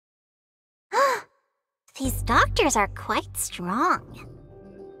These doctors are quite strong.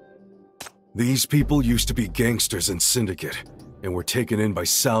 These people used to be gangsters in Syndicate, and were taken in by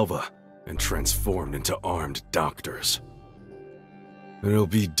Salva and transformed into armed doctors. It'll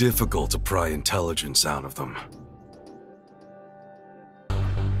be difficult to pry intelligence out of them.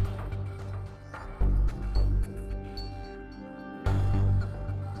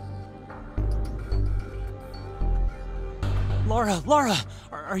 Lara,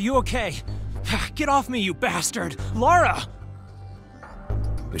 are you okay? Get off me, you bastard! Lara!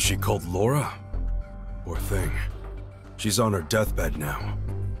 Is she called Laura? Poor thing. She's on her deathbed now.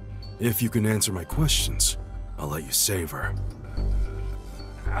 If you can answer my questions, I'll let you save her.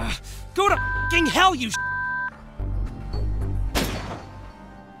 Go to f***ing hell, you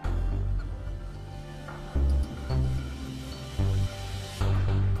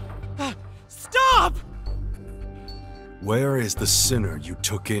Stop! Where is the sinner you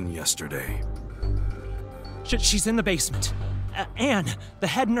took in yesterday? She's in the basement. Anne, the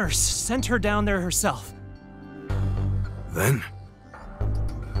head nurse, sent her down there herself. Then?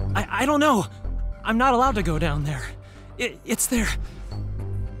 I don't know. I'm not allowed to go down there. It's there.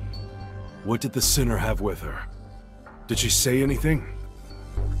 What did the sinner have with her? Did she say anything?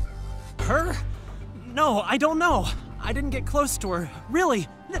 Her? No, I don't know. I didn't get close to her. Really.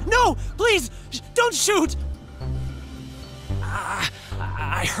 No! Please! Don't shoot!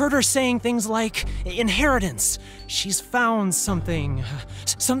 I heard her saying things like inheritance. She's found something.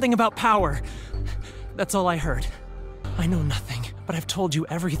 Something about power. That's all I heard. I know nothing, but I've told you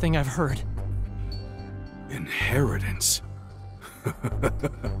everything I've heard. Inheritance?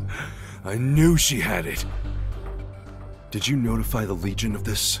 I knew she had it. Did you notify the Legion of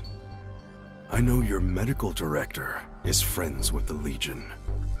this? I know your medical director is friends with the Legion.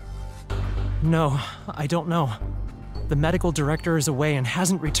 No, I don't know. The medical director is away and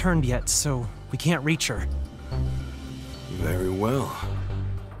hasn't returned yet, so we can't reach her. Very well.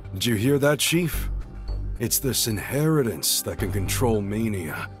 Did you hear that, Chief? It's this inheritance that can control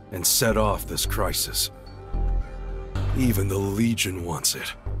Mania and set off this crisis. Even the Legion wants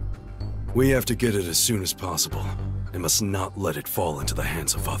it. We have to get it as soon as possible, and must not let it fall into the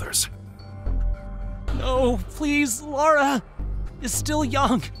hands of others. No, please, Lara is still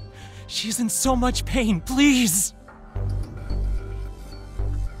young. She's in so much pain, please.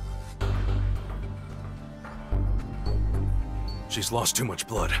 She's lost too much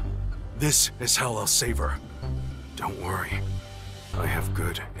blood. This is how I'll save her. Don't worry. I have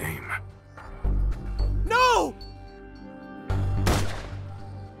good aim. No!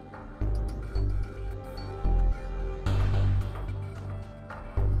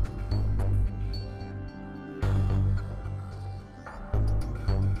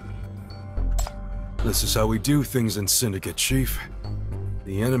 This is how we do things in Syndicate, Chief.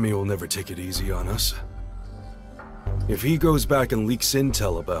 The enemy will never take it easy on us. If he goes back and leaks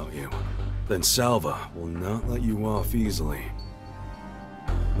intel about you, then Salva will not let you off easily.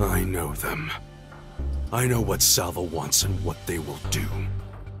 I know them. I know what Salva wants and what they will do.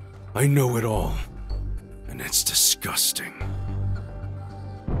 I know it all, and it's disgusting.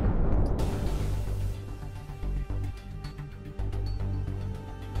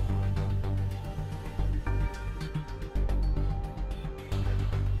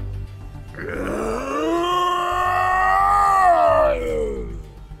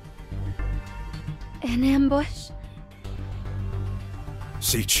 An ambush?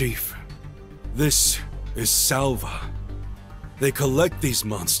 See, Chief, this is Salva. They collect these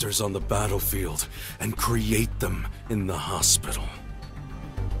monsters on the battlefield and create them in the hospital.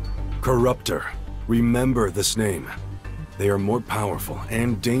 Corruptor, remember this name. They are more powerful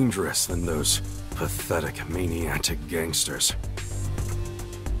and dangerous than those pathetic, maniac gangsters.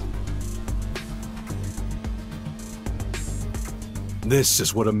 This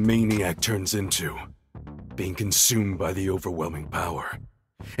is what a maniac turns into. Being consumed by the overwhelming power,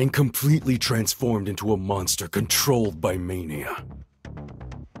 and completely transformed into a monster controlled by mania.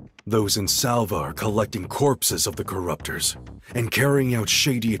 Those in Salva are collecting corpses of the Corruptors, and carrying out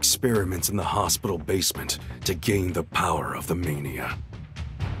shady experiments in the hospital basement to gain the power of the mania.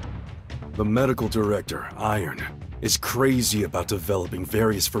 The medical director, Iron, is crazy about developing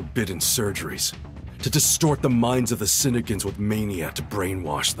various forbidden surgeries to distort the minds of the Syndicans with mania to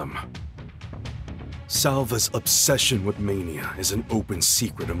brainwash them. Salva's obsession with mania is an open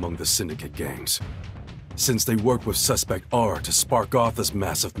secret among the Syndicate gangs. Since they work with Suspect R to spark off this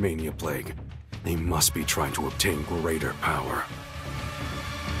massive mania plague, they must be trying to obtain greater power.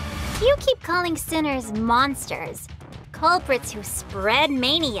 You keep calling sinners monsters, culprits who spread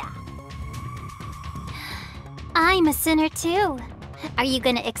mania. I'm a sinner too, Are you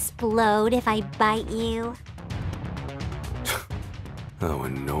gonna explode if I bite you? How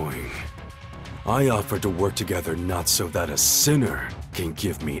annoying. I offered to work together not so that a sinner can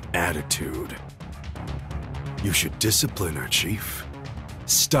give me attitude. You should discipline her, Chief.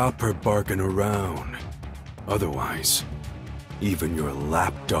 Stop her barking around. Otherwise, even your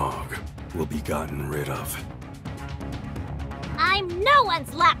lapdog will be gotten rid of. I'm no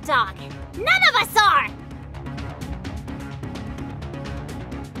one's lapdog! None of us are!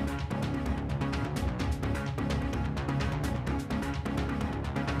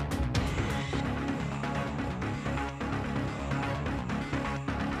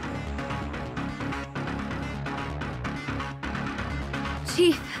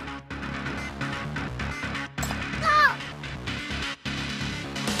 Chief. Oh!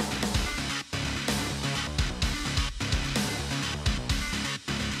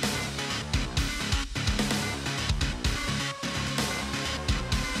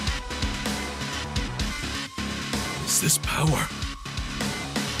 Is this power?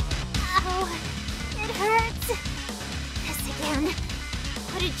 Ow! It hurts! This again.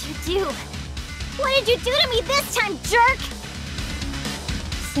 What did you do? What did you do to me this time, jerk?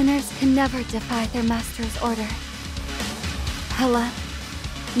 Sinners can never defy their master's order. Hela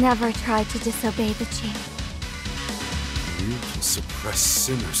never tried to disobey the chief. You can suppress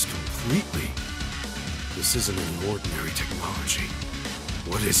sinners completely. This isn't an ordinary technology.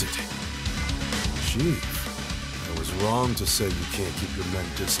 What is it? Chief, I was wrong to say you can't keep your men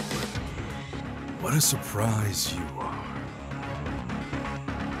disciplined. What a surprise you are.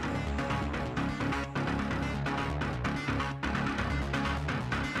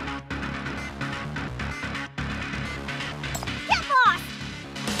 Get lost!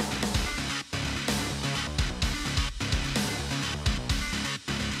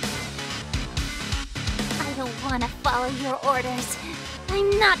 I don't want to follow your orders. I'm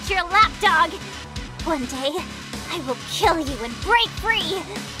not your lapdog. One day, I will kill you and break free.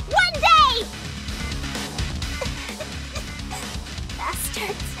 One day!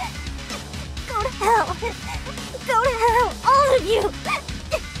 Bastards. Go to hell. Go to hell, all of you.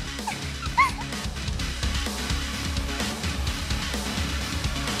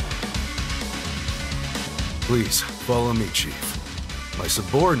 Please, follow me, Chief. My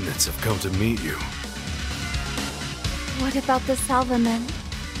subordinates have come to meet you. What about the Salva men?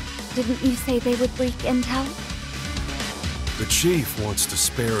 Didn't you say they would leak intel? The Chief wants to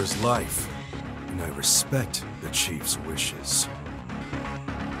spare his life, and I respect the Chief's wishes.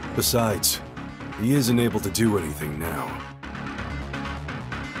 Besides, he isn't able to do anything now.